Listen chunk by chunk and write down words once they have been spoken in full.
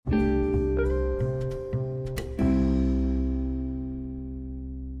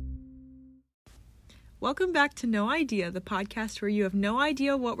Welcome back to No Idea, the podcast where you have no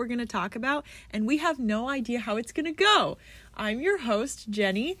idea what we're going to talk about, and we have no idea how it's going to go. I'm your host,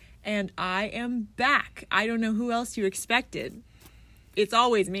 Jenny, and I am back. I don't know who else you expected. It's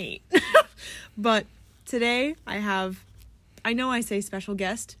always me. But today I know I say special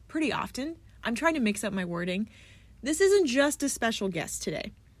guest pretty often. I'm trying to mix up my wording. This isn't just a special guest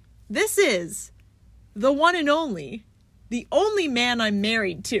today. This is the one and only, the only man I'm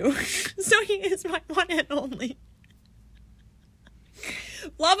married to. So he is my one and only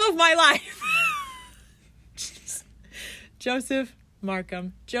love of my life. Joseph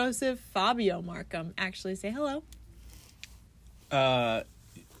Markham. Joseph Fabio Markham. Actually, say hello.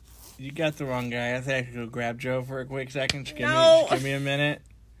 You got the wrong guy. I think I could go grab Joe for a quick second. Just give me a minute.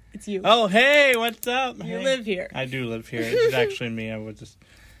 It's you. Oh, hey, what's up? You live here. I do live here. It's actually me. I was just...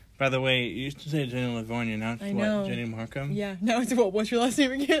 By the way, you used to say Jenny Livornia. Now it's what? Jenny Markham? Yeah. No, it's what? What's your last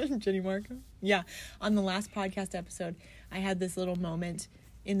name again? Jenny Markham? Yeah. On the last podcast episode, I had this little moment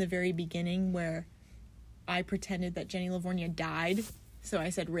in the very beginning where I pretended that Jenny Livornia died. So I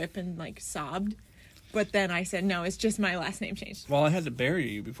said rip and sobbed. But then I said, no, it's just my last name changed. Well, I had to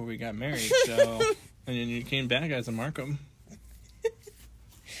bury you before we got married, so... And then you came back as a Markham.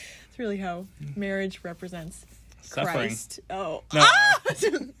 It's really how marriage represents suffering. Christ. Oh. No,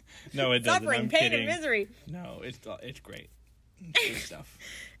 no, it doesn't. Suffering, I'm pain, kidding. and misery. No, it's great. It's good stuff.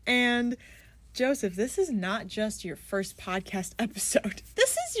 And Joseph, this is not just your first podcast episode.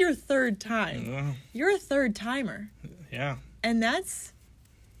 This is your third time. You're a third timer. Yeah. And that's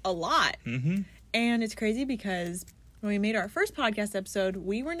a lot. Mm-hmm. And it's crazy because when we made our first podcast episode,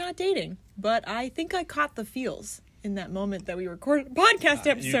 we were not dating. But I think I caught the feels in that moment that we recorded a podcast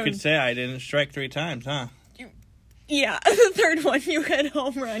episode. You could say I didn't strike 3 times, huh? Yeah, the third one you had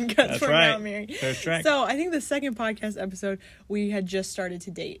home run because we're now married. Third strike. So I think the second podcast episode, we had just started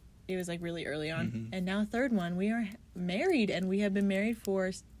to date. It was really early on. Mm-hmm. And now third one, we are married, and we have been married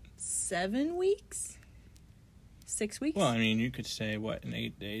for 7 weeks? 6 weeks? Well, I mean, you could say, in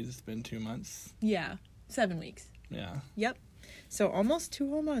 8 days? It's been 2 months. Yeah, 7 weeks. Yeah. Yep. So almost 2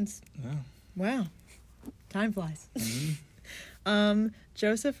 whole months. Yeah. Wow. Time flies. Mm-hmm.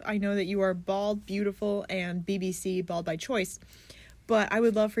 Joseph, I know that you are bald, beautiful, and BBC bald by choice, but I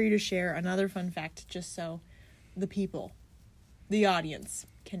would love for you to share another fun fact just so the people, the audience,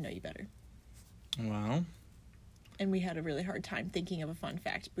 can know you better. Well. And we had a really hard time thinking of a fun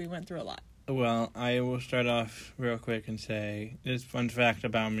fact. We went through a lot. Well, I will start off real quick and say this fun fact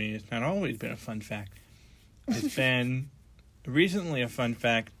about me. It's not always been a fun fact. It's been recently a fun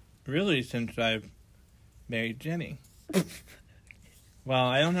fact, really, since I've married Jenny. Well,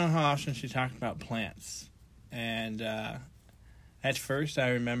 I don't know how often she talked about plants. And at first, I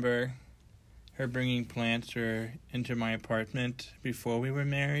remember her bringing plants into my apartment before we were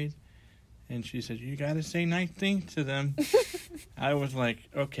married. And she said, you got to say nice things to them. I was like,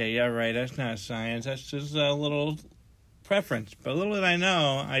 okay, yeah, right. That's not science. That's just a little preference. But little did I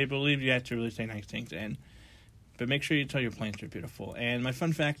know, I believe you have to really say nice things. But make sure you tell your plants are beautiful. And my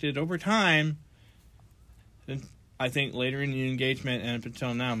fun fact is, over time, I think later in the engagement and up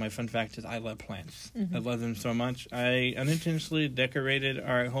until now, my fun fact is I love plants. Mm-hmm. I love them so much. I unintentionally decorated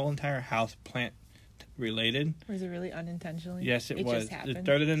our whole entire house plant-related. Was it really unintentionally? Yes, it was. Just happened. It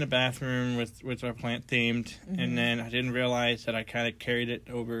started in the bathroom with our plant themed, mm-hmm. and then I didn't realize that I kind of carried it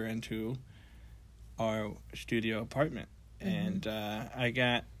over into our studio apartment. Mm-hmm. And I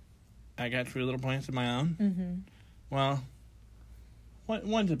got 3 little plants of my own. Mm-hmm. Well,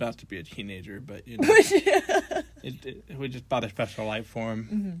 one's about to be a teenager, but you know, we just bought a special life for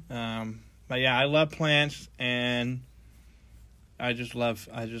him. Mm-hmm. But yeah, I love plants, and I love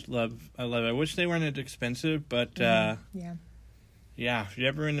it. I wish they weren't as expensive, but yeah, if you're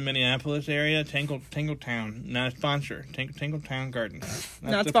ever in the Minneapolis area, Tingletown, not a sponsor, Tingletown Gardens.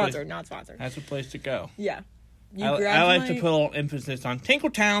 Not sponsored. That's a place to go. Yeah, I like to put a little emphasis on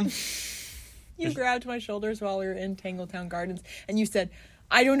Tingletown. You grabbed my shoulders while we were in Tingletown Gardens, and you said,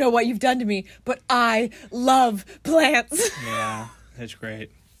 I don't know what you've done to me, but I love plants. Yeah, that's great.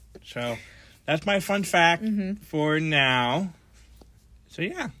 So, that's my fun fact for now. So,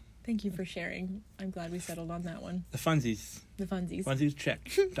 yeah. Thank you for sharing. I'm glad we settled on that one. The funsies. Funsies, check.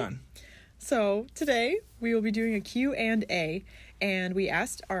 Done. So, today, we will be doing a Q&A, and we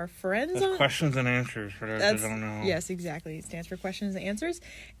asked our friends That's questions and answers for those who don't know. Yes, exactly. It stands for questions and answers.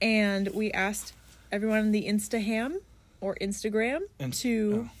 And we asked everyone on the Instaham or Instagram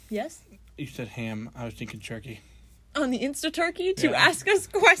Yes? You said ham. I was thinking turkey. On the Insta-Turkey to ask us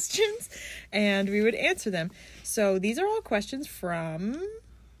questions, and we would answer them. So these are all questions from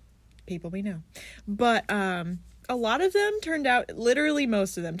people we know. But a lot of them turned out, literally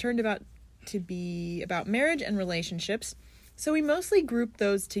most of them, turned out to be about marriage and relationships. So we mostly group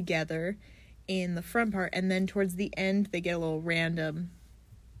those together in the front part, and then towards the end they get a little random,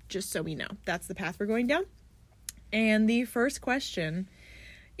 just so we know. That's the path we're going down. And the first question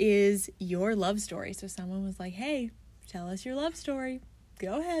is your love story. So someone was like, hey, tell us your love story.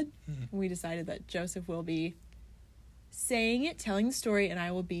 Go ahead. Mm-hmm. We decided that Joseph will be saying it, telling the story, and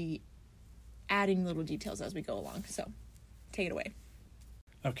I will be adding little details as we go along. So take it away.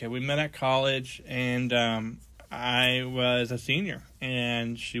 Okay, we met at college, and I was a senior,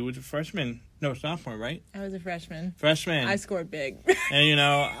 and she was a freshman. No, sophomore, right? I was a freshman. Freshman. I scored big. And, you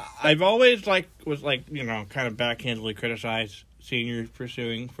know, I've always, kind of backhandedly criticized seniors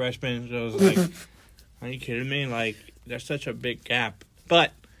pursuing freshmen. So I was like, are you kidding me? Like, there's such a big gap.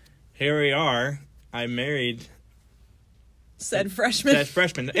 But here we are. I married said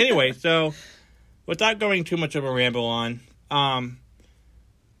freshman. Anyway, so without going too much of a ramble on,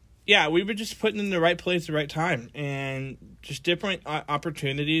 yeah, we were just putting in the right place at the right time, and just different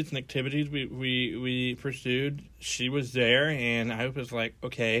opportunities and activities we pursued. She was there, and I was like,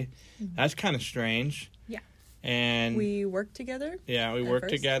 okay, that's kind of strange. Yeah. And we worked together. Yeah, we worked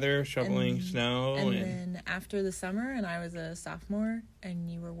together shoveling snow. And then after the summer, and I was a sophomore, and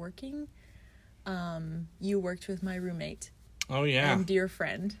you were working, you worked with my roommate. Oh, yeah. And dear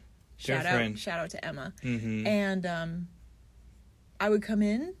friend. Shout out to Emma. Mm-hmm. And I would come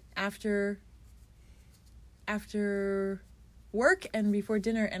in after work and before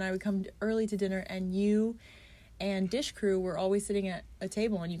dinner, and I would come early to dinner, and you and Dish Crew were always sitting at a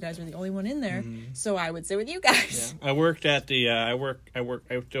table, and you guys were the only one in there. Mm-hmm. So I would sit with you guys. Yeah. I worked at the I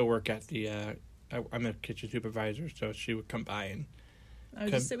still work at the I'm a kitchen supervisor, so she would come by and I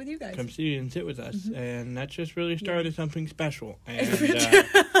would just sit with you guys. Come see and sit with us. Mm-hmm. And that just really started something special. And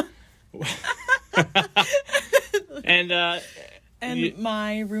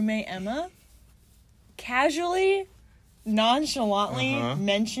my roommate Emma casually, nonchalantly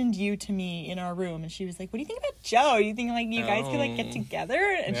mentioned you to me in our room, and she was like, what do you think about Joe? Do you think you guys could get together?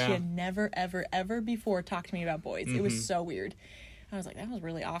 And she had never ever ever before talked to me about boys. It was so weird. I was like, that was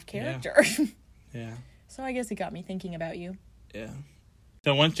really off character. Yeah. So I guess it got me thinking about you. Yeah.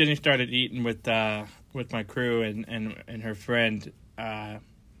 So once Jenny started eating with my crew and her friend, I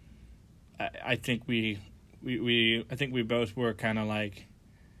think we both were kind of like,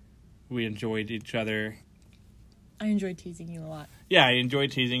 we enjoyed each other. I enjoyed teasing you a lot. Yeah, I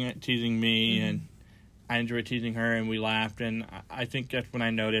enjoyed teasing me, and I enjoyed teasing her, and we laughed, and I think that's when I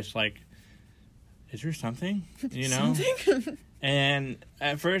noticed, like, is there something? You know? Something? And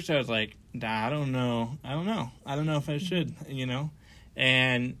at first I was like, nah, I don't know if I should, you know?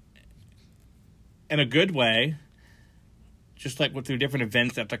 And in a good way, just like through different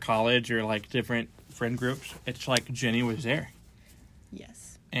events at the college or like different friend groups, it's like Jenny was there.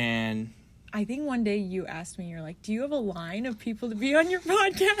 Yes. And I think one day you asked me, you're like, do you have a line of people to be on your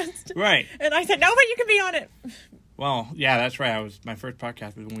podcast? Right. And I said, no, but you can be on it. Well, yeah, that's right. My first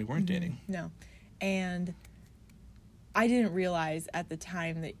podcast was when we weren't dating. No. And I didn't realize at the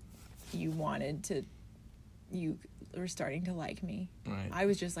time that you were starting to like me. Right. I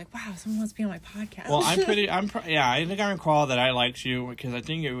was just like, wow, someone wants to be on my podcast. Well, I think I recall that I liked you because I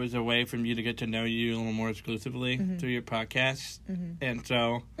think it was a way for me to get to know you a little more exclusively through your podcast. Mm-hmm. And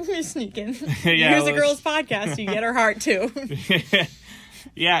so you're sneaking. Yeah, here's a girl's podcast. You get her heart too.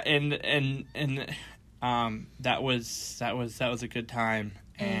 Yeah, and that was a good time.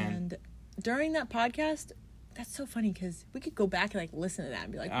 And during that podcast, that's so funny because we could go back and listen to that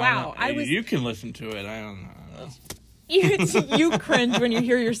and be like, wow, You can listen to it. I don't know. You cringe when you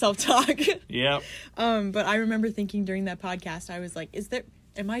hear yourself talk. Yep. But I remember thinking during that podcast, I was like,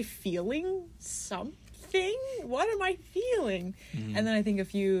 am I feeling something? What am I feeling? Mm-hmm. And then I think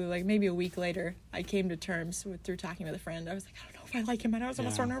maybe a week later, I came to terms through talking with a friend. I was like, I don't know if I like him. I know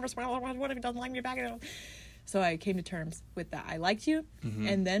I'm so nervous. What if he doesn't like me back? So I came to terms with that. I liked you. Mm-hmm.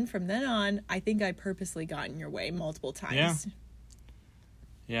 And then from then on, I think I purposely got in your way multiple times.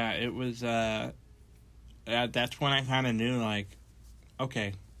 Yeah, it was, that's when I kind of knew, like,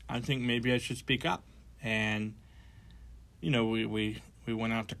 okay, I think maybe I should speak up. And, you know, we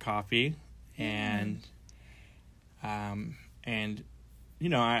went out to coffee, and, you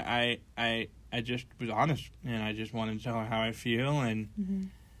know, I just was honest, and I just wanted to tell her how I feel, and,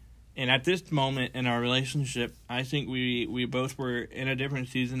 and at this moment in our relationship, I think we both were in a different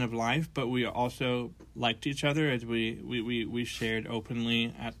season of life, but we also liked each other as we shared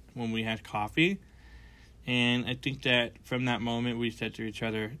openly when we had coffee. And I think that from that moment we said to each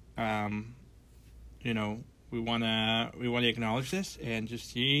other, you know, we wanna acknowledge this and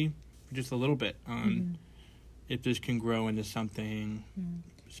just see just a little bit on if this can grow into something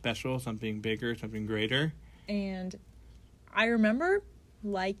special, something bigger, something greater. And I remember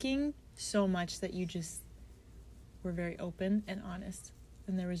liking so much that you just were very open and honest.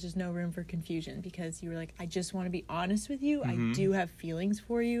 And there was just no room for confusion because you were like, I just want to be honest with you. I do have feelings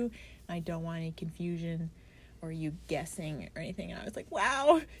for you. I don't want any confusion or you guessing or anything. And I was like,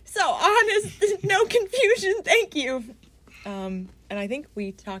 wow, so honest. No confusion. Thank you. And I think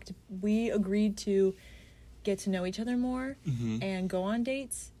we agreed to get to know each other more and go on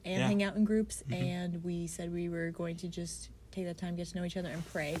dates and hang out in groups. And we said we were going to just take that time, get to know each other and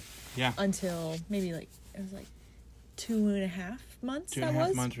pray until maybe like, it was like 2.5 months.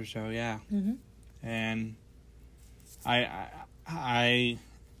 2.5 months or so. Yeah. And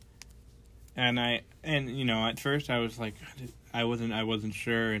and you know, at first I was like, I wasn't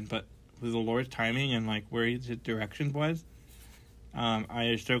sure, but with the Lord's timing and like where His direction was,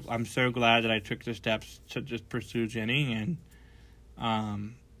 I'm so glad that I took the steps to just pursue Jenny, and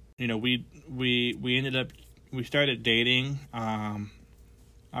you know, we started dating,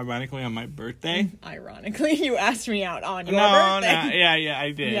 ironically on my birthday. Ironically, you asked me out on your birthday. No, yeah,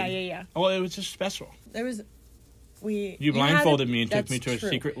 I did. Yeah. Well, it was just special. You blindfolded me and took me to a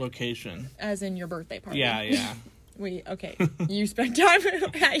secret location. As in your birthday party. Yeah. You spent time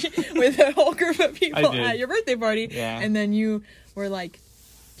with a whole group of people at your birthday party. Yeah. And then you were like,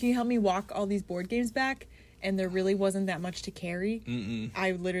 can you help me walk all these board games back? And there really wasn't that much to carry.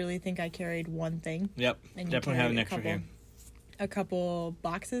 I literally think I carried one thing. Yep. And definitely have an extra game. A couple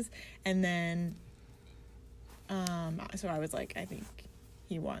boxes. And then, so I was like, I think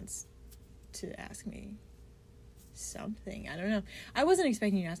he wants to ask me something. I don't know. I wasn't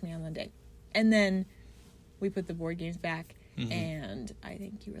expecting you to ask me on the day. And then we put the board games back, and I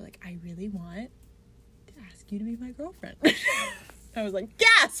think you were like, I really want to ask you to be my girlfriend. I was like,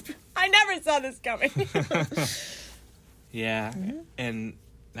 gasp! I never saw this coming. Yeah. And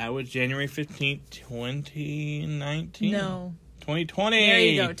that was January 15th, 2019? No. 2020! There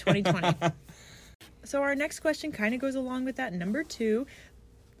you go, 2020. So our next question kind of goes along with that. Number 2,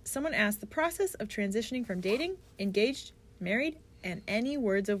 someone asked the process of transitioning from dating, engaged, married, and any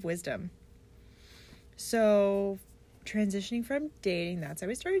words of wisdom. So, transitioning from dating, that's how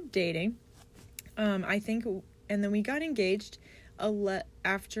we started dating. I think, and then we got engaged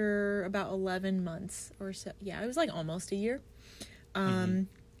after about 11 months or so. Yeah, it was like almost a year. And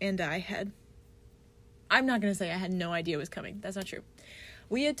I'm not going to say I had no idea it was coming. That's not true.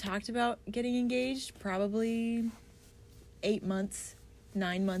 We had talked about getting engaged probably 8 months,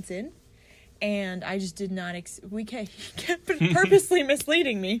 9 months in. And I just did not, he kept purposely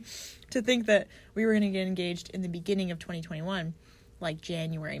misleading me to think that we were going to get engaged in the beginning of 2021, like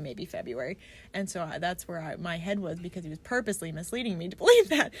January, maybe February. And so that's where my head was, because he was purposely misleading me to believe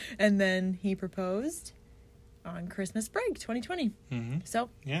that. And then he proposed on Christmas break, 2020.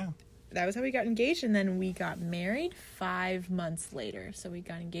 So that was how we got engaged. And then we got married 5 months later. So we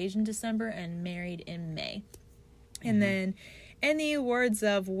got engaged in December and married in May. And then any words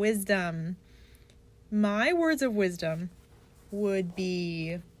of wisdom. My words of wisdom would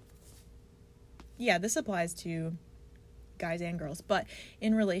be, this applies to guys and girls, but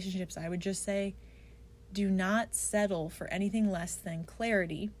in relationships, I would just say, do not settle for anything less than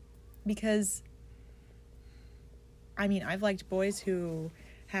clarity, because, I mean, I've liked boys who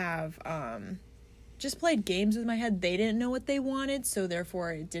have just played games with my head. They didn't know what they wanted, so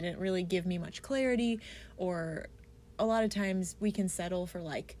therefore it didn't really give me much clarity. Or a lot of times we can settle for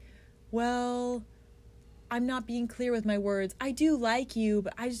like, well, I'm not being clear with my words. I do like you,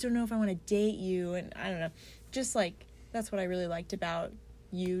 but I just don't know if I want to date you. And I don't know. Just like, that's what I really liked about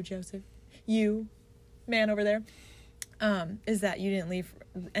you, Joseph. You, man over there. Is that you didn't leave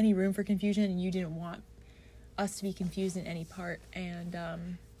any room for confusion, and you didn't want us to be confused in any part. And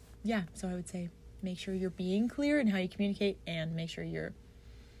so I would say make sure you're being clear in how you communicate, and make sure you're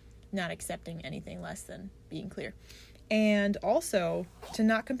not accepting anything less than being clear. And also to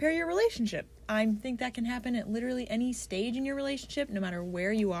not compare your relationship. I think that can happen at literally any stage in your relationship, no matter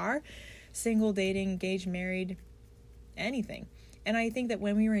where you are, single, dating, engaged, married, anything. And I think that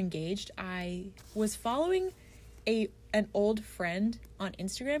when we were engaged, I was following an old friend on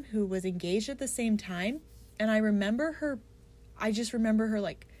Instagram who was engaged at the same time. And I just remember her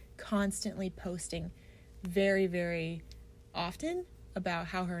like constantly posting very, very often about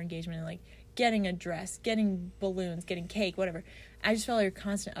how her engagement, and like getting a dress, getting balloons, getting cake, whatever. I just felt her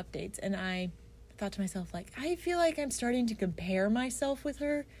constant updates, and I thought to myself, like, I feel like I'm starting to compare myself with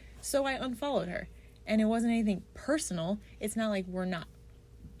her, so I unfollowed her. And it wasn't anything personal. It's not like we're not,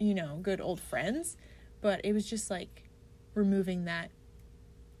 good old friends, but it was just like removing that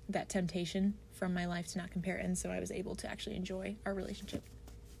temptation from my life to not compare. And so I was able to actually enjoy our relationship.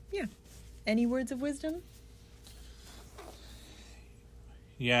 Yeah. Any words of wisdom?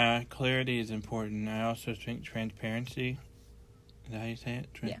 Yeah, clarity is important. I also think transparency. Is that how you say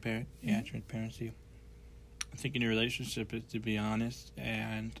it? Transparent? Yeah, Mm-hmm. transparency. I think in your relationship is to be honest,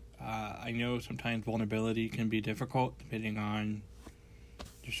 and I know sometimes vulnerability can be difficult depending on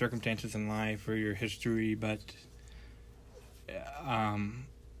your circumstances in life or your history, but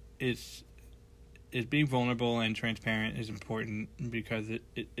it's being vulnerable and transparent is important because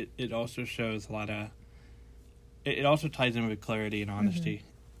it also shows a lot of it also ties in with clarity and honesty.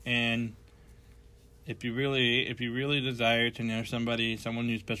 Mm-hmm. And if you really desire to know someone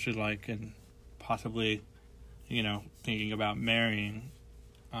you especially like, and possibly, thinking about marrying,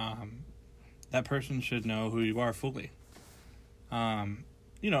 that person should know who you are fully. And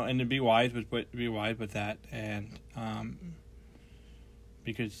to be wise with that, and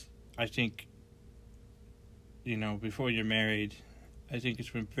because I think, before you're married, I think it's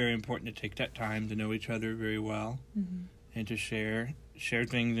very important to take that time to know each other very well, Mm-hmm. and to share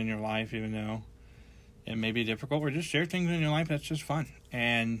things in your life, even though it may be difficult, or just share things in your life that's just fun,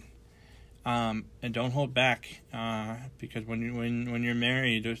 and don't hold back, because when you're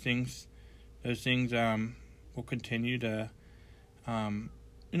married, those things will continue to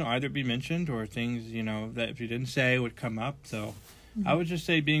either be mentioned, or things that if you didn't say would come up. So Mm-hmm. I would just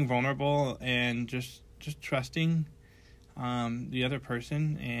say being vulnerable and just trusting the other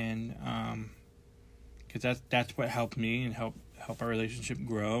person, and because that's what helped me and help our relationship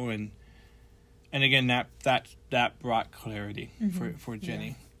grow, and again that brought clarity Mm-hmm. for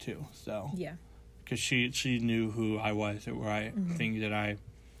Jenny too. So Yeah. because she knew who I was, or Mm-hmm. things that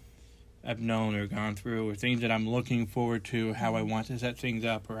I've known or gone through, or things that I'm looking forward to, how I want to set things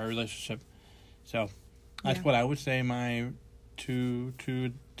up, or our relationship. So that's Yeah. what I would say. My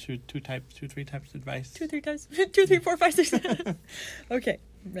three types of advice. 2, 3 times. 2, 3, 4, 5, 6. Okay,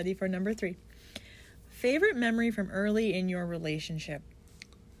 ready for number 3. Favorite memory from early in your relationship?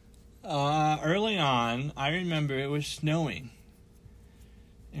 Early on, I remember it was snowing,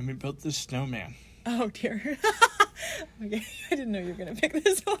 and we built this snowman. Oh dear. Okay, I didn't know you were gonna pick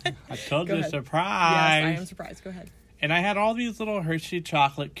this one. I told Go you, ahead. surprise. Yes, I am surprised. Go ahead. And I had all these little Hershey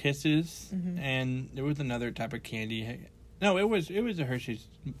chocolate kisses, Mm-hmm. and there was another type of candy. No, it was a Hershey's,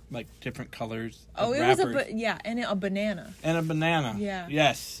 like different colors. Oh, of it was wrappers. and a banana. And a banana. Yeah.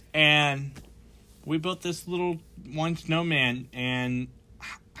 Yes, and we built this little one snowman, and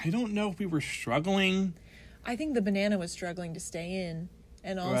I don't know if we were struggling. I think the banana was struggling to stay in,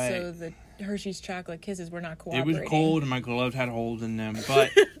 and also the Hershey's chocolate kisses were not It cooperating. was cold, and my gloves had holes in them, but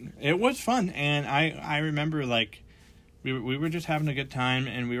it was fun. And I remember, like, we were just having a good time,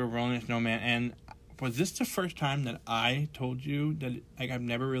 and we were rolling a snowman. And was this the first time that I told you that, like, I've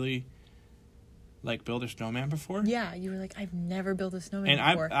never really, like, built a snowman before? Yeah, you were like, I've never built a snowman And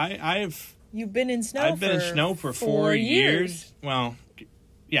before. I've You've been in snow. I've been in snow for 4 years. Well,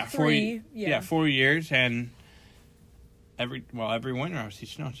 yeah, 3, yeah. 4 years, and every winter I would see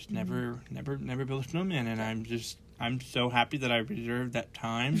snow. Just never built a snowman, and I'm so happy that I reserved that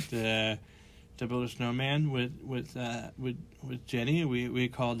time to build a snowman with Jenny. We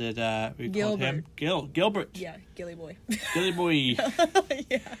called it called him Gilbert. Yeah, Gilly boy. Gilly boy.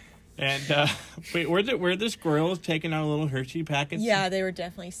 Yeah. And wait, were the squirrels taking out little Hershey packets? Yeah, they were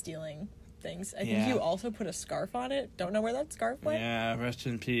definitely stealing things. I think Yeah. you also put a scarf on it. Don't know where that scarf went. Yeah, rest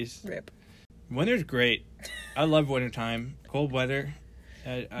in peace. Rip. Winter's great. I love wintertime. Cold weather.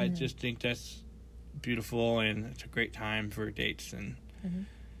 I just think that's beautiful, and it's a great time for dates and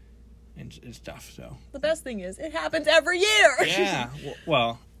stuff. So The best thing is, it happens every year. yeah,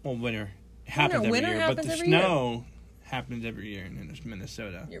 well, winter happens winter every year, but happens the every snow happens every year in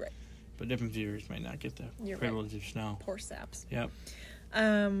Minnesota. You're right. But different viewers might not get the You're privilege of snow. Poor saps. Yep.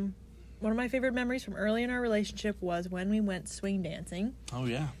 One of my favorite memories from early in our relationship was when we went swing dancing, Oh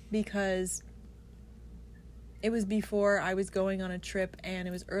yeah. because it was before I was going on a trip, and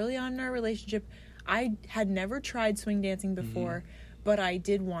it was early on in our relationship. I had never tried swing dancing before, but I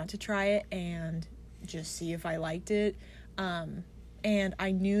did want to try it and just see if I liked it. And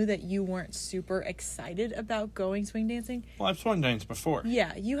I knew that you weren't super excited about going swing dancing. Well, I've swung danced before.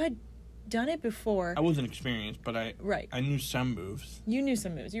 Yeah, you had done it before. I wasn't experienced, but Right. I knew some moves. You knew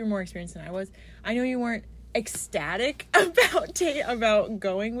some moves. You were more experienced than I was. I know you weren't ecstatic about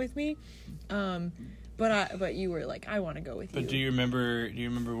going with me, but you were like, I want to go with you. But do you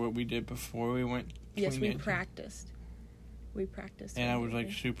remember what we did before we went? Yes, swing we dancing? practiced. We practiced. And I was swing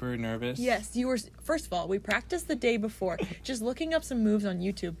like super nervous. Yes, you were. First of all, we practiced the day before, just looking up some moves on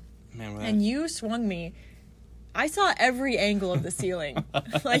YouTube, Man, well, and you swung me. I saw every angle of the ceiling,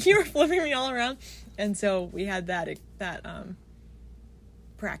 like you were flipping me all around, and so we had that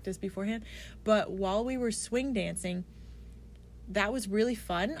practice beforehand. But while we were swing dancing, that was really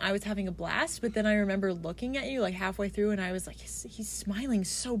fun. I was having a blast, but then I remember looking at you like halfway through and I was like, he's smiling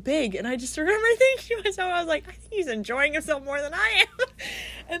so big. And I just remember thinking to myself, I was like, I think he's enjoying himself more than I am.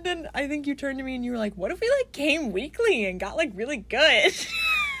 And then I think you turned to me and you were like, what if we like came weekly and got like really good?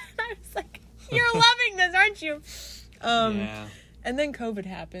 I was like, you're loving this, aren't you? Yeah. And then COVID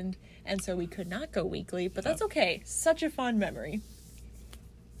happened, and so we could not go weekly, but that's okay. Such a fond memory.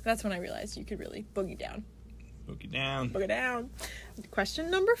 That's when I realized you could really boogie down. Boogie down. Boogie down.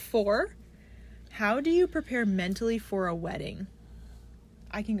 Question number 4. How do you prepare mentally for a wedding?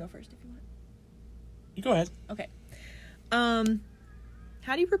 I can go first if you want. You go ahead. Okay. How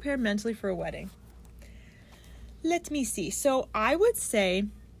do you prepare mentally for a wedding? Let me see. So I would say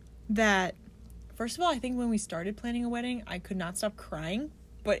that, first of all, I think when we started planning a wedding, I could not stop crying,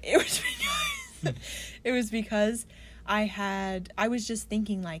 but it was because I was just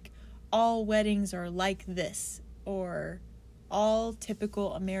thinking like, all weddings are like this, or all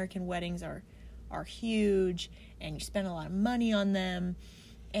typical American weddings are huge and you spend a lot of money on them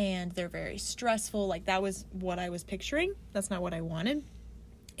and they're very stressful. Like that was what I was picturing. That's not what I wanted.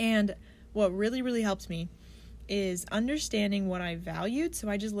 And what really, really helped me is understanding what I valued. So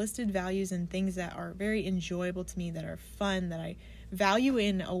I just listed values and things that are very enjoyable to me, that are fun, that I value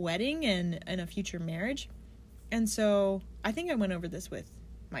in a wedding and in a future marriage. And so I think I went over this with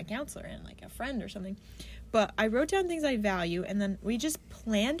my counselor and like a friend or something, but I wrote down things I value, and then we just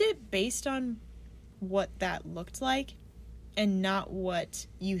planned it based on what that looked like and not what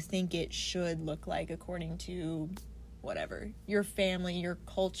you think it should look like according to whatever your family, your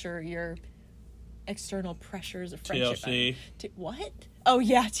culture, your external pressures of friendship. TLC. What? Oh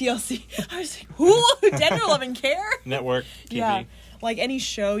yeah, TLC. I was like, who? Tender Love and Care? Network TV. Yeah, like any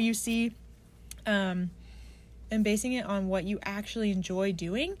show you see, and basing it on what you actually enjoy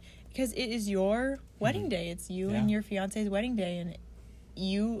doing, because it is your wedding day. It's you and your fiance's wedding day, and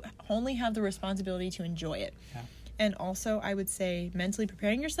you only have the responsibility to enjoy it. Yeah. And also, I would say mentally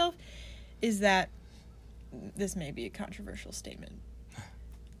preparing yourself is that, this may be a controversial statement,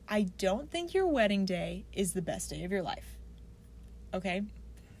 I don't think your wedding day is the best day of your life. Okay?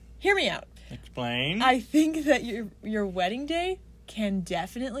 Hear me out. Explain. I think that your wedding day can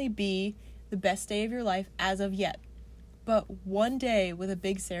definitely be the best day of your life as of yet. But one day with a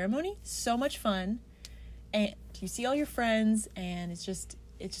big ceremony, so much fun, and you see all your friends, and it's just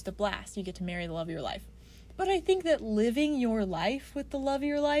a blast. You get to marry the love of your life. But I think that living your life with the love of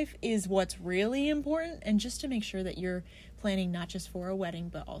your life is what's really important, and just to make sure that you're planning not just for a wedding,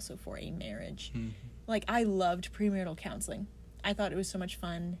 but also for a marriage. Mm-hmm. Like, I loved premarital counseling. I thought it was so much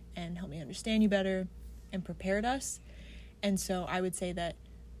fun and helped me understand you better and prepared us. And so I would say that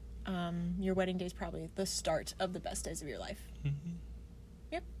your wedding day is probably the start of the best days of your life. Mm-hmm.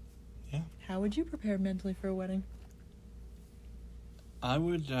 Yep. Yeah. How would you prepare mentally for a wedding? I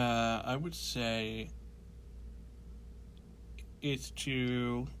would say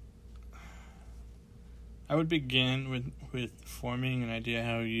I would begin with forming an idea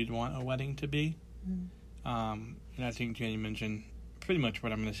how you'd want a wedding to be. Mm-hmm. And I think Jenny mentioned pretty much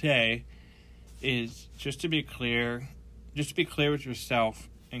what I'm going to say is just to be clear with yourself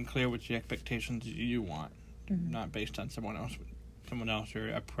and clear with the expectations that you want, mm-hmm. not based on someone else or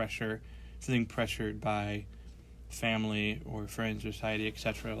a pressure, feeling pressured by family or friends, society,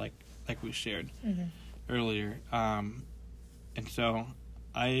 etc. Like we shared mm-hmm. earlier. And so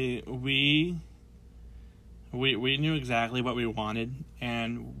we knew exactly what we wanted,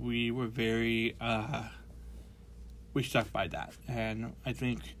 and we were very we stuck by that. And I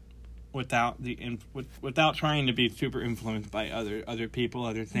think without trying to be super influenced by other people,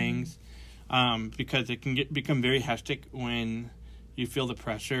 other things, mm-hmm. Because it can become very hectic when you feel the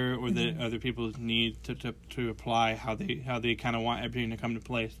pressure or mm-hmm. the other people's need to apply how they kind of want everything to come to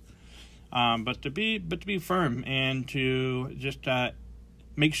place. But to be firm and to just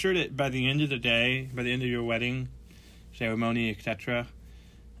make sure that by the end of the day, by the end of your wedding ceremony, etc.,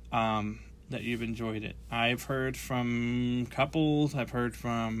 that you've enjoyed it. I've heard from couples, I've heard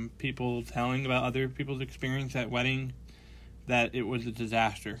from people telling about other people's experience at wedding that it was a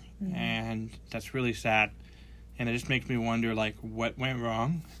disaster, mm-hmm. and that's really sad. And it just makes me wonder, like, what went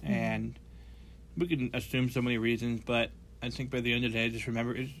wrong? Mm-hmm. And we can assume so many reasons, but I think by the end of the day, just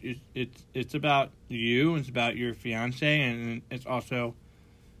remember it's about you, it's about your fiance, and it's also,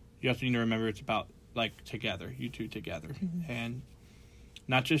 you also need to remember it's about, like, together, you two together. Mm-hmm. And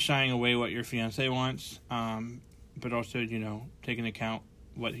not just shying away what your fiance wants, but also, taking account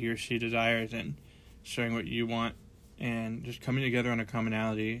what he or she desires and showing what you want, and just coming together on a common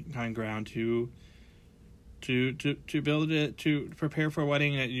ground to to build it, to prepare for a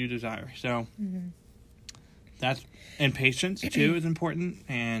wedding that you desire. So and patience too is important.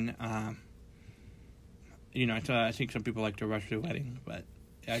 And I think some people like to rush their wedding, but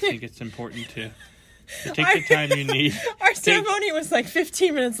I think it's important to take the time you need. Our ceremony was like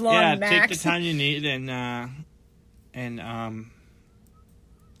 15 minutes long, max. Take the time you need, and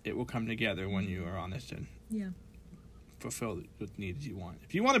it will come together when you are honest and fulfill the needs you want.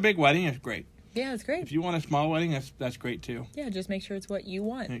 If you want a big wedding, that's great. Yeah, that's great. If you want a small wedding, that's great too. Yeah, just make sure it's what you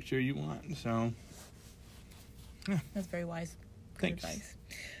want. Make sure you want. So, that's very wise. Good Thanks. advice.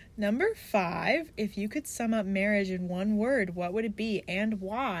 Number 5, if you could sum up marriage in one word, what would it be and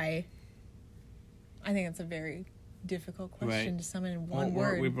why? I think that's a very difficult question to sum in one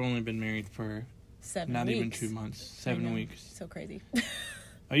word. We've only been married for 7 not weeks. even 2 months. 7 weeks. So crazy.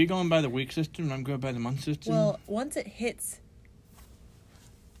 Are you going by the week system? I'm going by the month system. Well, once it hits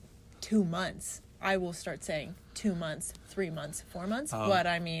 2 months, I will start saying 2 months, 3 months, 4 months. But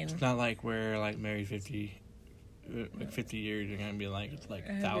I mean, it's not like we're like married 50 years. You're gonna be like, it's like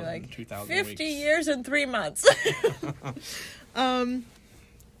 1,000, 2,000 50 weeks. years and 3 months.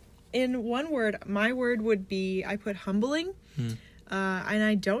 In one word, my word would be, I put humbling. And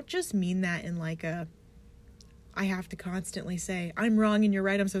I don't just mean that in like I have to constantly say, I'm wrong and you're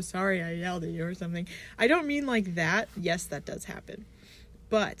right, I'm so sorry I yelled at you or something. I don't mean like that. Yes, that does happen.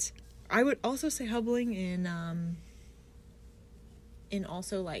 But I would also say humbling in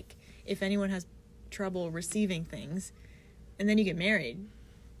also like if anyone has trouble receiving things and then you get married,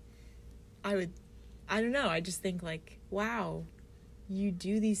 I don't know, I just think like, wow, you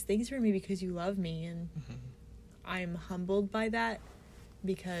do these things for me because you love me, and I'm humbled by that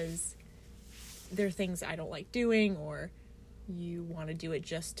because there are things I don't like doing, or you want to do it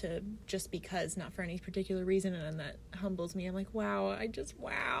just because, not for any particular reason, and that humbles me. I'm like, wow.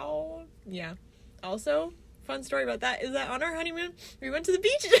 Yeah. Also, fun story about that is that on our honeymoon, we went to the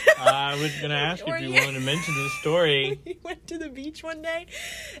beach. I was going to ask if you wanted to mention this story. We went to the beach one day,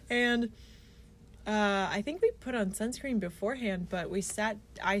 and I think we put on sunscreen beforehand, but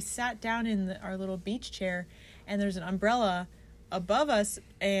I sat down in our little beach chair, and there's an umbrella above us,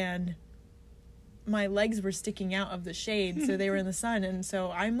 and my legs were sticking out of the shade, so they were in the sun, and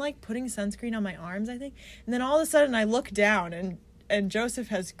so I'm like putting sunscreen on my arms, I think, and then all of a sudden I look down, and Joseph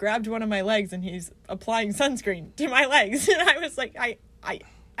has grabbed one of my legs, and he's applying sunscreen to my legs, and I was like, I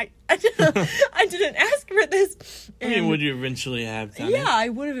didn't ask for this. And, I mean, would you eventually have done it? Yeah, I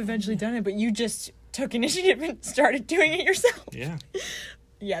would have eventually done it, but you just took initiative and started doing it yourself. Yeah.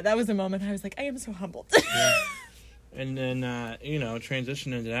 Yeah, that was a moment I was like, I am so humbled. Yeah. And then,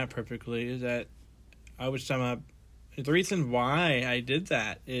 transition into that perfectly is that I would sum up the reason why I did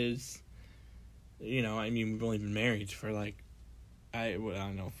that is, we've only been married for like, I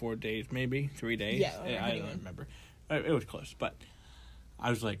don't know, 4 days, maybe 3 days. Yeah, I don't remember. It was close, but I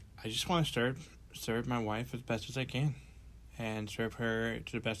was like, I just want to serve my wife as best as I can, and serve her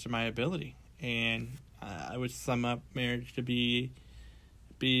to the best of my ability. And I would sum up marriage to be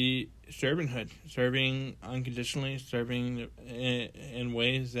servanthood, serving unconditionally, serving in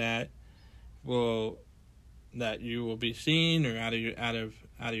ways that you will be seen or out of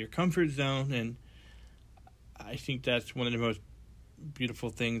your comfort zone. And I think that's one of the most beautiful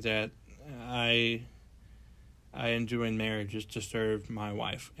things that I enjoy in marriage, is to serve my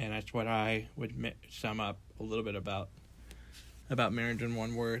wife. And that's what I would sum up a little bit about marriage in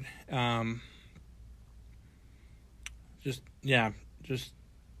one word.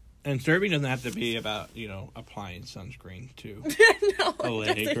 And serving doesn't have to be about, applying sunscreen to a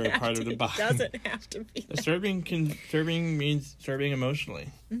leg or a part of the body. It doesn't have to be. Serving means serving emotionally.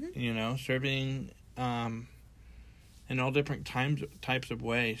 Mm-hmm. Serving in all different types of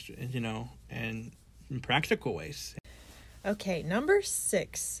ways, and in practical ways. Okay, number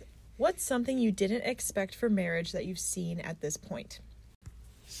 6. What's something you didn't expect for marriage that you've seen at this point?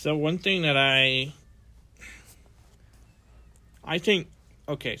 So one thing that I think,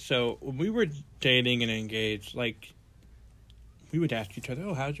 okay, so when we were dating and engaged, like, we would ask each other,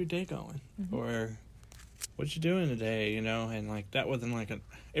 oh, how's your day going? Mm-hmm. Or, what you doing today, and, like, that wasn't, like,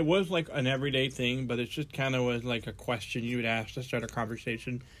 it was, like, an everyday thing, but it just kind of was, like, a question you would ask to start a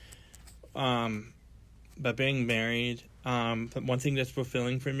conversation. But being married, one thing that's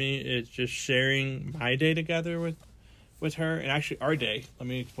fulfilling for me is just sharing my day together with her, and actually our day. Let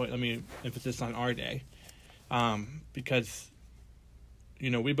me emphasis on our day, because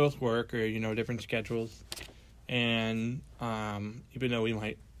we both work, or different schedules, and even though we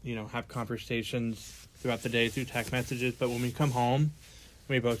might have conversations throughout the day through text messages, but when we come home,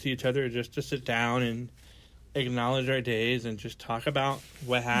 we both see each other just to sit down and acknowledge our days and just talk about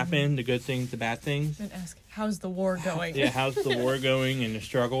what happened, the good things, the bad things. And ask, how's the war going? Yeah, how's the war going and the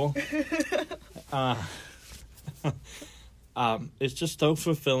struggle? It's just so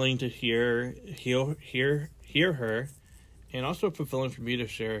fulfilling to hear her, and also fulfilling for me to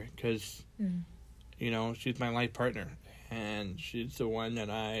share, because you know, she's my life partner, and she's the one that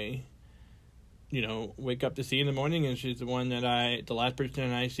I, you know, wake up to see in the morning, and she's the one that the last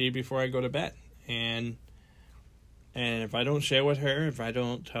person I see before I go to bed. And if I don't share with her, if I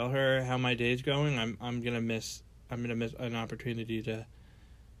don't tell her how my day's going, I'm gonna miss an opportunity to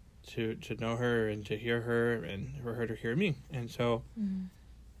know her and to hear her, and for her to hear me. And so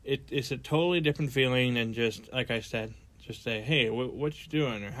it's a totally different feeling than just, like I said, just say, hey, what you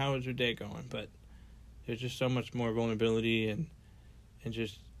doing, or how is your day going? But there's just so much more vulnerability and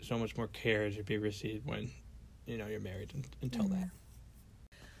just so much more care to be received when, you know, you're married until that.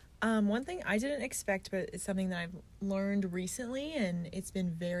 One thing I didn't expect, but it's something that I've learned recently, and it's been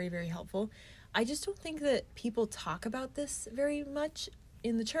very, very helpful. I just don't think that people talk about this very much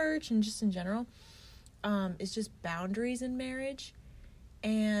in the church and just in general. It's just boundaries in marriage.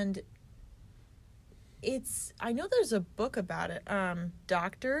 And I know there's a book about it.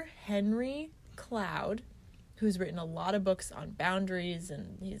 Dr. Henry Cloud, who's written a lot of books on boundaries,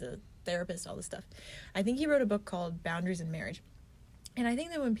 and he's a therapist, all this stuff. I think he wrote a book called Boundaries in Marriage. And I think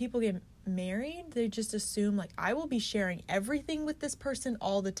that when people get married, they just assume, like, I will be sharing everything with this person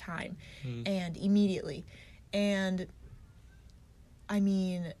all the time and immediately. And, I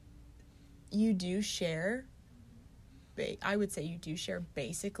mean, you do share, I would say you do share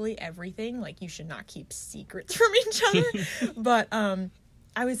basically everything. Like, you should not keep secrets from each other. But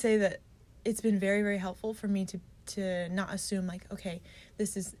I would say that it's been very, very helpful for me to not assume, like, okay,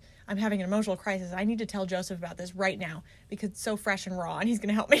 I'm having an emotional crisis. I need to tell Joseph about this right now because it's so fresh and raw and he's going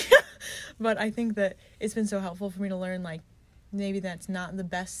to help me. But I think that it's been so helpful for me to learn, like, maybe that's not the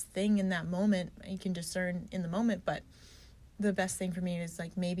best thing in that moment. You can discern in the moment, but the best thing for me is,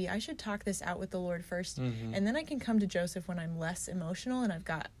 like, maybe I should talk this out with the Lord first, and then I can come to Joseph when I'm less emotional and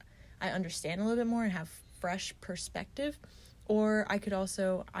I understand a little bit more and have fresh perspective. Or I could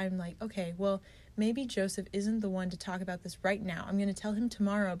also, I'm like, okay, well, maybe Joseph isn't the one to talk about this right now. I'm going to tell him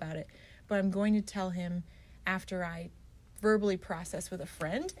tomorrow about it, but I'm going to tell him after I verbally process with a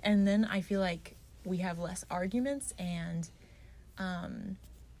friend, and then I feel like we have less arguments, and I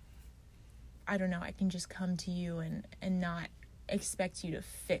don't know, I can just come to you and not expect you to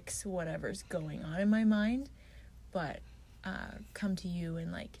fix whatever's going on in my mind, but come to you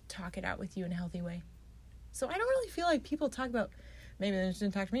and, like, talk it out with you in a healthy way. So I don't really feel like people talk about, maybe they just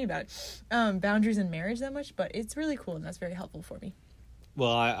didn't talk to me about it, boundaries in marriage that much, but it's really cool, and that's very helpful for me.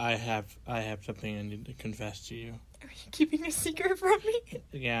 Well, I have something I need to confess to you. Are you keeping a secret from me?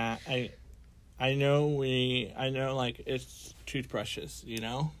 Yeah, I know, like, it's toothbrushes, you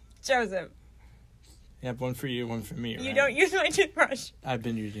know? Joseph. You have one for you, one for me, right? You don't use my toothbrush. I've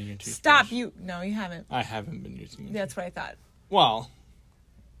been using your toothbrush. Stop, No, you haven't. I haven't been using it. That's what I thought. Well,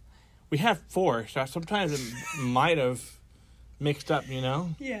 we have 4, so sometimes it might have mixed up, you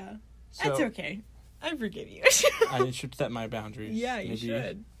know? Yeah. So, that's okay. I forgive you. I should set my boundaries. Yeah, you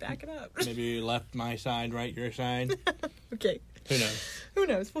should. Back it up. Maybe left my side, right your side. Okay. Who knows? Who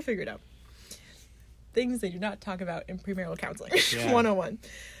knows? We'll figure it out. Things they do not talk about in premarital counseling. Yeah. 101.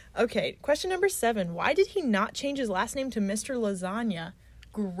 Okay, question number 7. Why did he not change his last name to Mr. Lasagna?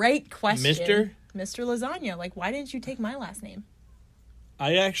 Great question. Mr. Lasagna. Like, why didn't you take my last name?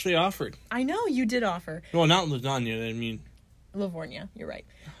 I actually offered. I know you did offer. Well, not lasagna. I mean, Livornia. You're right.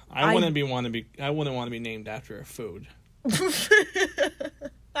 I wouldn't want to be named after a food.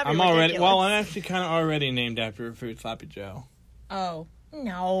 I'm actually kind of already named after a food, Sloppy Joe. Oh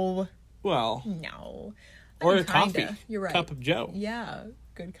no. Well. No. Or a coffee. You're right. Cup of Joe. Yeah,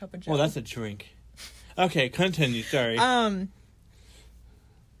 good cup of Joe. Well, that's a drink. Okay, continue. Sorry.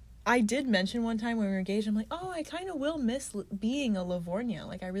 I did mention one time when we were engaged, I'm like, oh, I kind of will miss being a Livornia.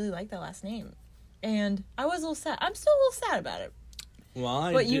 Like, I really like that last name. And I was a little sad. I'm still a little sad about it.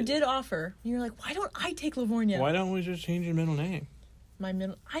 Well, you did offer. You were like, why don't I take Livornia? Why don't we just change your middle name?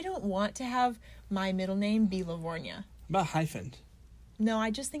 I don't want to have my middle name be Livornia. About hyphen. No,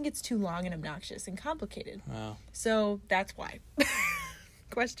 I just think it's too long and obnoxious and complicated. Wow. So that's why.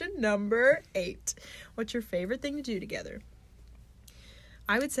 Question number 8. What's your favorite thing to do together?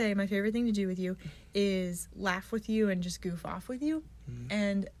 I would say my favorite thing to do with you is laugh with you and just goof off with you. Mm-hmm.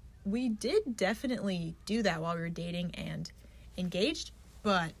 And we did definitely do that while we were dating and engaged.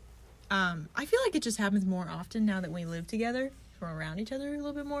 But I feel like it just happens more often now that we live together. We're around each other a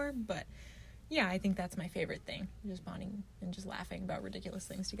little bit more. But yeah, I think that's my favorite thing. Just bonding and just laughing about ridiculous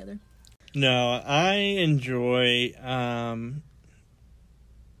things together. No, I enjoy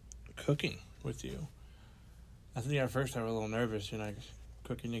cooking with you. I think at first I was a little nervous,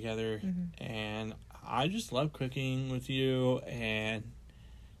 cooking together, and I just love cooking with you, and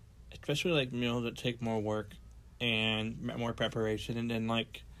especially like meals that take more work and more preparation, and then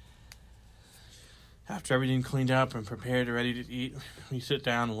like after everything cleaned up and prepared and ready to eat, we sit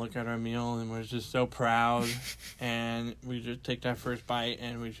down and look at our meal, and we're just so proud, and we just take that first bite,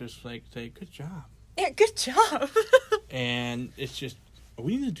 and we just like say, "Good job." Yeah, good job. And it's just,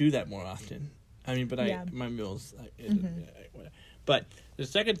 we need to do that more often. I mean, but my meals, but the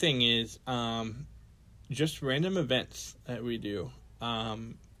second thing is just random events that we do.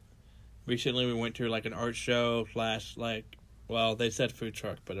 Recently we went to like an art show / they said food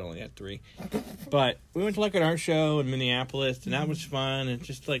truck, but it only had 3. But we went to like an art show in Minneapolis, and that was fun, and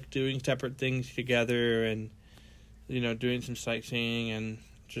just like doing separate things together, and doing some sightseeing and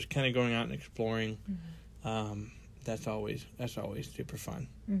just kind of going out and exploring. That's always super fun.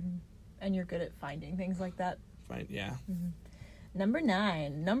 And you're good at finding things like that. Right, yeah. Number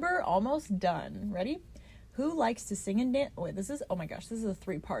 9. Number almost done. Ready? Who likes to sing and dance? Wait, this is a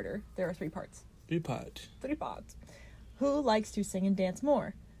 3-parter. There are 3 parts. 3 parts. 3 parts. Who likes to sing and dance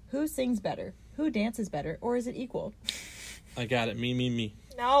more? Who sings better? Who dances better? Or is it equal? I got it. Me.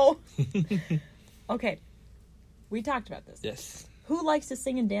 No. Okay. We talked about this. Yes. Who likes to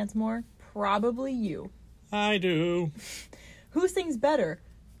sing and dance more? Probably you. I do. Who sings better?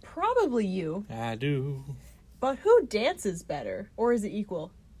 Probably you. I do. But who dances better? Or is it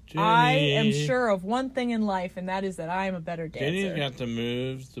equal? Jenny. I am sure of one thing in life, and that is that I am a better dancer. Jenny's got the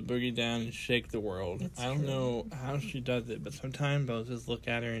moves to boogie down and shake the world. I don't know how she does it, but sometimes I'll just look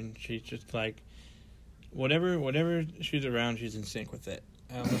at her and she's just like, whatever she's around, she's in sync with it.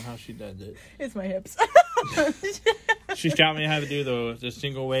 I don't know how she does it. It's my hips. She's taught me how to do the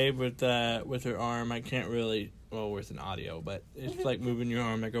single wave with her arm. I can't really, with an audio, but it's like moving your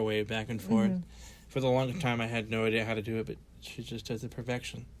arm like a wave back and forth. For the longest time, I had no idea how to do it, but she just does it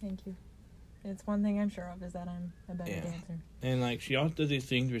perfection. Thank you. It's one thing I'm sure of is that I'm a better dancer. And like she also does these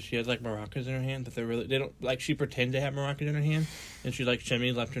things where she has like maracas in her hand, but they don't like, she pretends to have maracas in her hand, and she like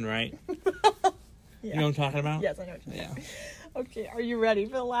shimmies left and right. You know what I'm talking about? Yes, I know what you're saying. Okay, are you ready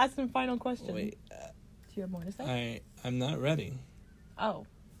for the last and final question? Wait. Do you have more to say? I'm not ready. Oh.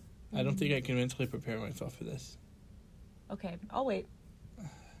 I don't think I can mentally prepare myself for this. Okay, I'll wait.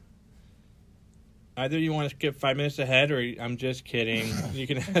 Either you want to skip 5 minutes ahead, or I'm just kidding. You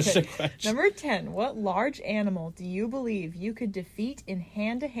can ask the question. Number 10. What large animal do you believe you could defeat in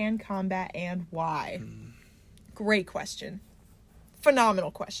hand-to-hand combat, and why? Great question.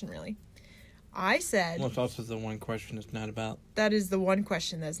 Phenomenal question, really. I said... Well, it's also the one question that's not about... That is the one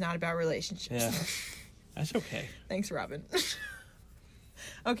question that's not about relationships. Yeah. That's okay. Thanks, Robin.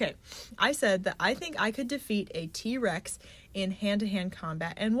 Okay. I said that I think I could defeat a T-Rex in hand-to-hand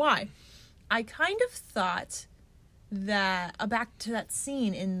combat, and why? I kind of thought that, back to that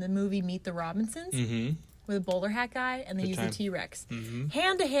scene in the movie Meet the Robinsons, with the bowler hat guy, and they use the T-Rex.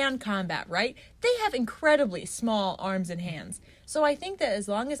 Hand-to-hand combat, right? They have incredibly small arms and hands. So I think that as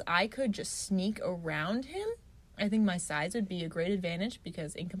long as I could just sneak around him, I think my size would be a great advantage,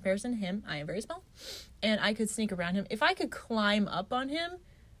 because in comparison to him, I am very small. And I could sneak around him. If I could climb up on him,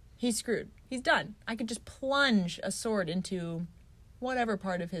 he's screwed. He's done. I could just plunge a sword into whatever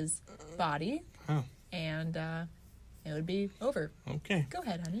part of his body, and it would be over. Okay. Go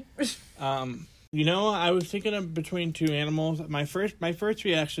ahead, honey. I was thinking of between 2 animals. My first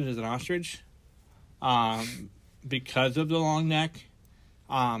reaction is an ostrich, because of the long neck.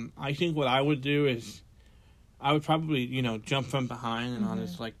 I think what I would do is I would probably, jump from behind and on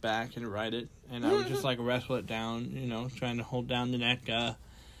its back and ride it, and I would just wrestle it down, trying to hold down the neck.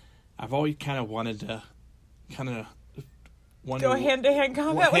 I've always kind of wanted to go hand-to-hand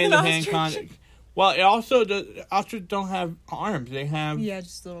combat with an ostrich. Well, it also, the ostriches don't have arms. They have... Yeah,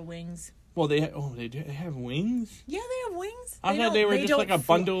 just little wings. Well, they have wings? Yeah, they have wings. I thought they were just like a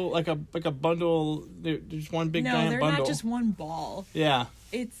bundle, like a bundle. They're just one big giant bundle. No, they're not just one ball. Yeah.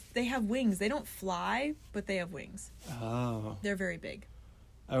 They have wings. They don't fly, but they have wings. Oh. They're very big.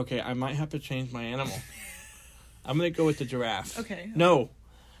 Okay, I might have to change my animal. I'm going to go with the giraffe. Okay. No.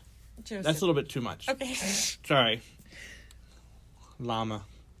 Joseph. That's a little bit too much. Okay. Sorry. Llama.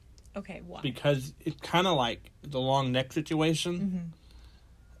 Okay, why? Because it's kind of like the long neck situation.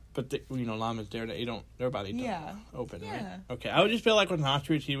 But llamas they're body don't open, right? Okay, I would just feel like with an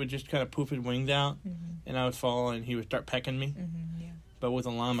ostrich, he would just kind of poof his wings out, and I would fall, and he would start pecking me. But with a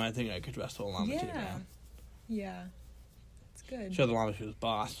llama, I think I could wrestle a llama to the ground. Yeah, it's good. Show the llama who's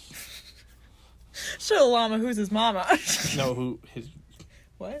boss. Show the llama who's his mama. No, who his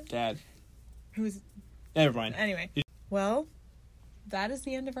what? Dad. Who's... Never mind. Anyway. Well, that is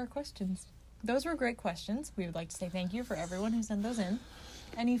the end of our questions. Those were great questions. We would like to say thank you for everyone who sent those in.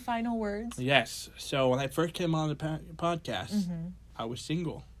 Any final words? Yes. So when I first came on the podcast, Mm-hmm. I was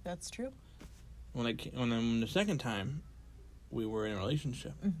single. That's true. When the second time, we were in a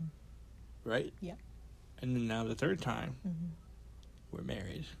relationship. Mm-hmm. Right? Yeah. And then now the third time, Mm-hmm. we're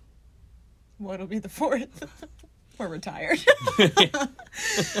married. What'll be the fourth? We're retired.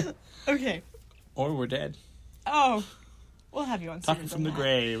 Okay. Or we're dead. Oh, we'll have you on sooner Talking than from the that.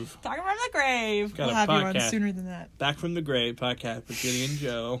 grave. Talking from the grave. Got We'll a have you on podcast. sooner than that. Back from the Grave podcast with Jenny and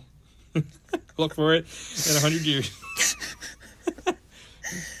Joe. Look for it in 100 years.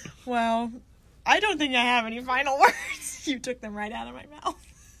 Well, I don't think I have any final words. You took them right out of my mouth.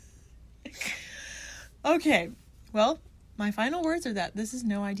 Okay. Well, my final words are that this is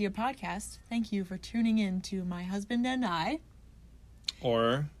No Idea Podcast. Thank you for tuning in to My Husband and I.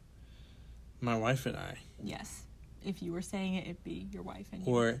 Or my wife and I. Yes. If you were saying it, it'd be your wife and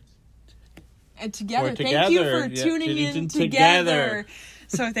you. Or And together. Or Thank you together. for Yeah, tuning in together.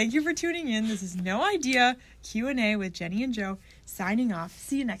 So thank you for tuning in. This is No Idea Q&A with Jenny and Joe. Signing off.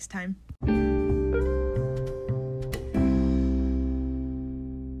 See you next time.